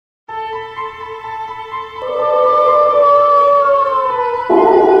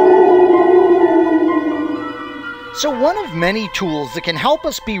So one of many tools that can help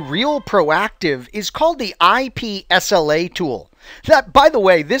us be real proactive is called the IP SLA tool. That, by the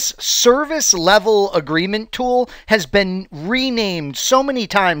way, this service level agreement tool has been renamed so many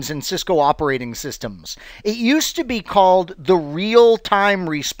times in Cisco operating systems. It used to be called the real-time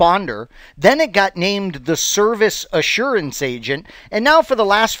responder, then it got named the service assurance agent, and now for the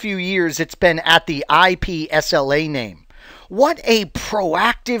last few years it's been at the IP SLA name. What a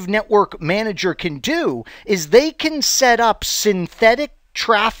proactive network manager can do is they can set up synthetic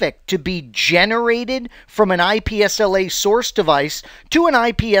traffic to be generated from an IP SLA source device to an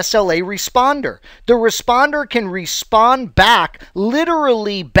IP SLA responder. The responder can respond back,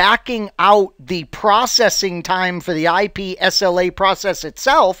 literally backing out the processing time for the IP SLA process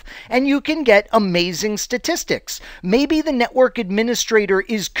itself, and you can get amazing statistics. Maybe the network administrator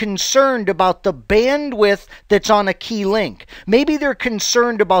is concerned about the bandwidth that's on a key link. Maybe they're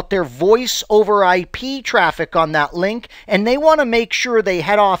concerned about their voice over IP traffic on that link, and they want to make sure they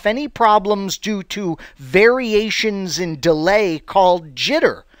head off any problems due to variations in delay called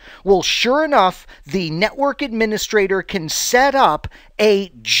jitter. Well, sure enough, the network administrator can set up a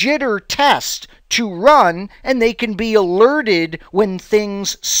jitter test to run, and they can be alerted when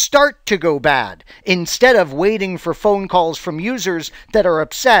things start to go bad, instead of waiting for phone calls from users that are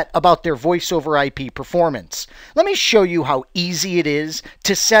upset about their voice over IP performance. Let me show you how easy it is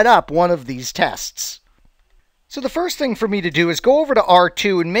to set up one of these tests. So the first thing for me to do is go over to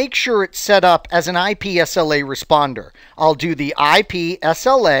R2 and make sure it's set up as an IP SLA responder. I'll do the IP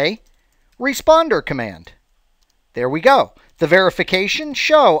SLA responder command. There we go. The verification,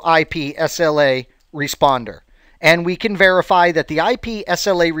 show IP SLA responder. And we can verify that the IP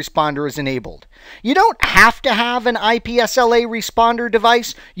SLA responder is enabled. You don't have to have an IP SLA responder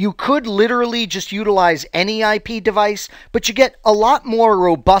device. You could literally just utilize any IP device, but you get a lot more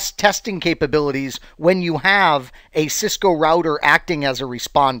robust testing capabilities when you have a Cisco router acting as a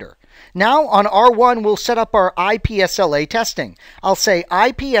responder. Now on R1, we'll set up our IP SLA testing. I'll say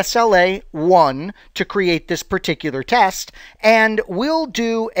IP SLA 1 to create this particular test, and we'll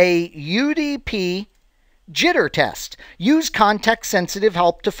do a UDP jitter test. Use context-sensitive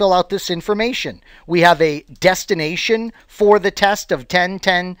help to fill out this information. We have a destination for the test of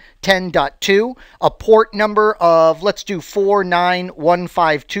 10.10.10.2, a port number of, let's do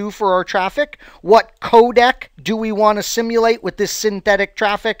 49152 for our traffic. What codec do we want to simulate with this synthetic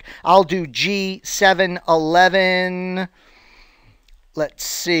traffic? I'll do G711. Let's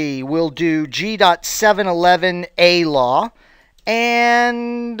see, we'll do G.711 law.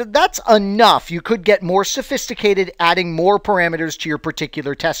 And that's enough. You could get more sophisticated, adding more parameters to your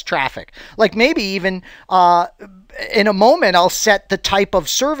particular test traffic. Like maybe even in a moment, I'll set the type of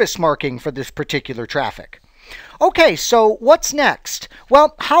service marking for this particular traffic. Okay, so what's next?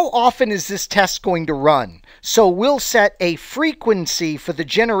 Well, how often is this test going to run? So we'll set a frequency for the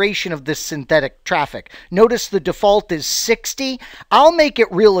generation of this synthetic traffic. Notice the default is 60. I'll make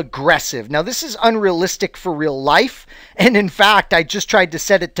it real aggressive. Now, this is unrealistic for real life. And in fact, I just tried to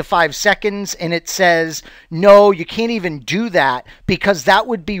set it to 5 seconds, and it says, no, you can't even do that because that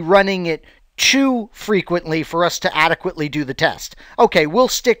would be running it too frequently for us to adequately do the test. Okay, we'll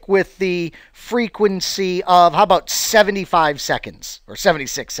stick with the frequency of, how about 75 seconds or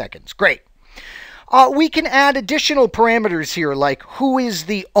 76 seconds? Great. We can add additional parameters here, like who is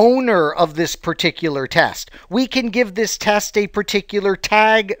the owner of this particular test. We can give this test a particular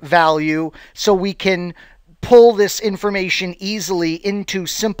tag value so we can pull this information easily into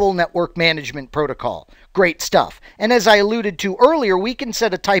simple network management protocol. Great stuff. And as I alluded to earlier, we can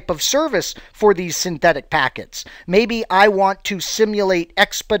set a type of service for these synthetic packets. Maybe I want to simulate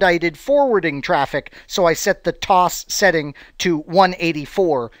expedited forwarding traffic, so I set the TOS setting to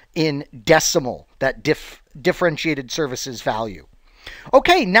 184 in decimal, that differentiated services value.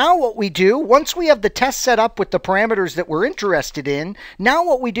 Okay, now what we do, once we have the test set up with the parameters that we're interested in, now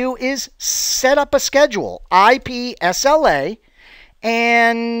what we do is set up a schedule, IP SLA,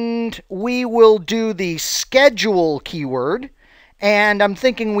 and we will do the schedule keyword, and I'm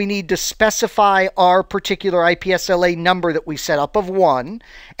thinking we need to specify our particular IP SLA number that we set up of 1,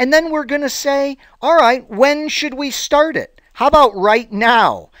 and then we're going to say, all right, when should we start it? How about right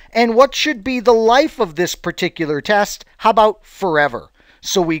now? And what should be the life of this particular test? How about forever?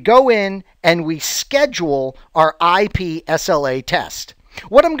 So we go in and we schedule our IP SLA test.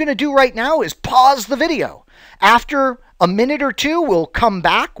 What I'm going to do right now is pause the video. After a minute or two, we'll come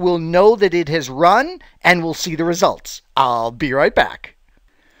back, we'll know that it has run, and we'll see the results. I'll be right back.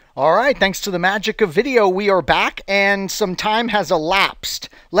 All right, thanks to the magic of video, we are back and some time has elapsed.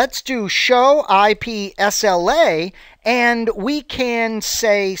 Let's do show IP SLA, and we can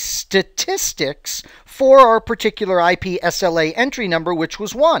say statistics for our particular IP SLA entry number, which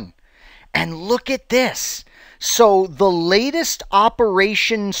was 1. And look at this. So the latest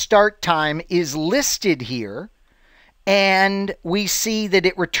operation start time is listed here, and we see that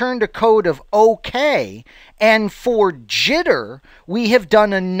it returned a code of OK. And for jitter, we have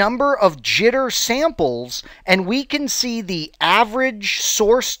done a number of jitter samples, and we can see the average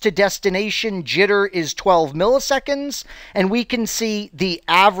source to destination jitter is 12 milliseconds, and we can see the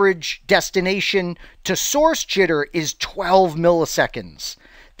average destination to source jitter is 12 milliseconds.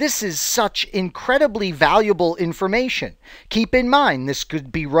 This is such incredibly valuable information. Keep in mind, this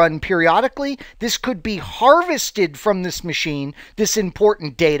could be run periodically. This could be harvested from this machine, this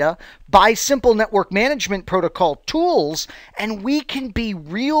important data, by simple network management protocol tools, and we can be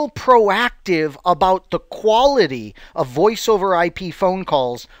real proactive about the quality of voice over IP phone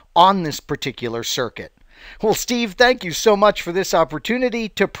calls on this particular circuit. Well, Steve, thank you so much for this opportunity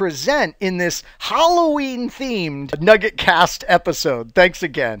to present in this Halloween-themed Nugget Cast episode. Thanks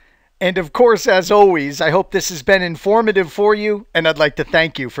again. And of course, as always, I hope this has been informative for you, and I'd like to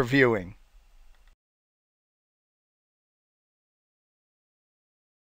thank you for viewing.